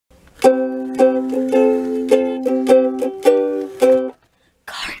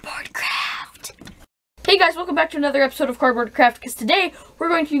welcome back to another episode of Cardboard Craft, because today we're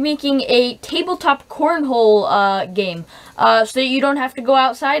going to be making a tabletop cornhole game, so that you don't have to go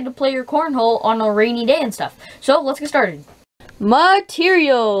outside to play your cornhole on a rainy day and stuff. So let's get started.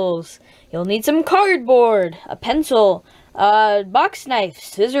 Materials. You'll need some cardboard, a pencil, a box knife,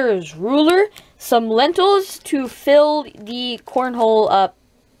 scissors, ruler, some lentils to fill the cornhole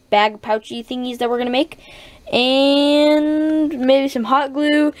bag pouchy thingies that we're going to make, and maybe some hot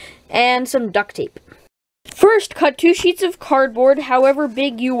glue and some duct tape. First, cut 2 sheets of cardboard, however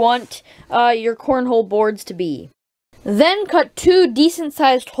big you want your cornhole boards to be. Then cut 2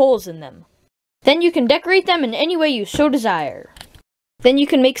 decent-sized holes in them. Then you can decorate them in any way you so desire. Then you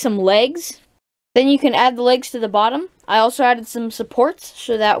can make some legs. Then you can add the legs to the bottom. I also added some supports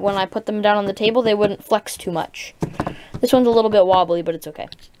so that when I put them down on the table, they wouldn't flex too much. This one's a little bit wobbly, but it's okay.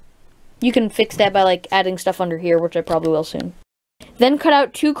 You can fix that by adding stuff under here, which I probably will soon. Then cut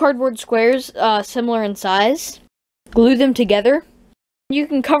out 2 cardboard squares, similar in size. Glue them together. You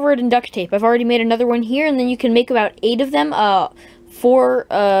can cover it in duct tape. I've already made another one here, and then you can make about 8 of them, 4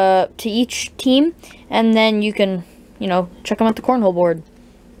 to each team, and then you can, chuck them at the cornhole board.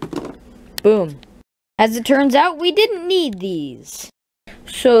 Boom. As it turns out, we didn't need these.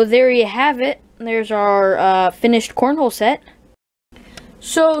 So there you have it. There's our finished cornhole set.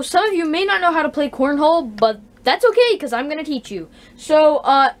 So some of you may not know how to play cornhole, but that's okay, because I'm going to teach you. So,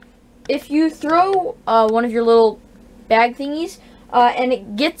 if you throw one of your little bag thingies, and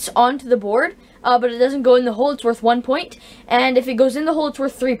it gets onto the board, but it doesn't go in the hole, it's worth 1 point. And if it goes in the hole, it's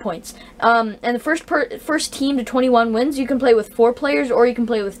worth 3 points. And the first team to 21 wins. You can play with 4 players, or you can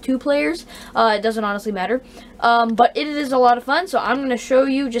play with 2 players. It doesn't honestly matter. But it is a lot of fun, so I'm going to show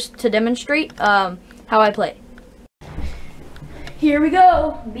you just to demonstrate how I play. Here we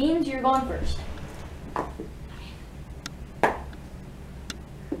go. Beans, you're going first.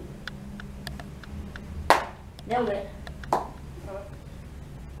 Nailed it.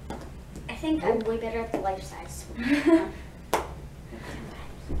 I think I'm way better at the life size.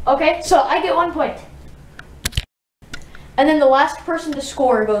 Okay, so I get 1 point. And then the last person to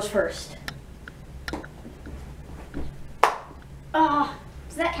score goes first. Does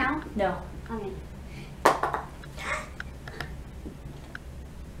that count? No. Okay.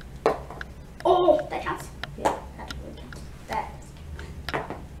 Oh! That counts. Yeah. That really counts. That.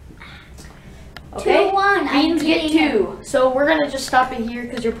 Okay. 2-1. Beans get 2. So we're gonna just stop it here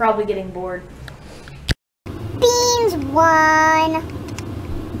because you're probably getting bored. Beans won.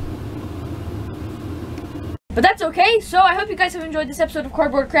 But that's okay. So I hope you guys have enjoyed this episode of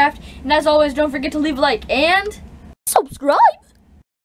Cardboard Craft. And as always, don't forget to leave a like and subscribe.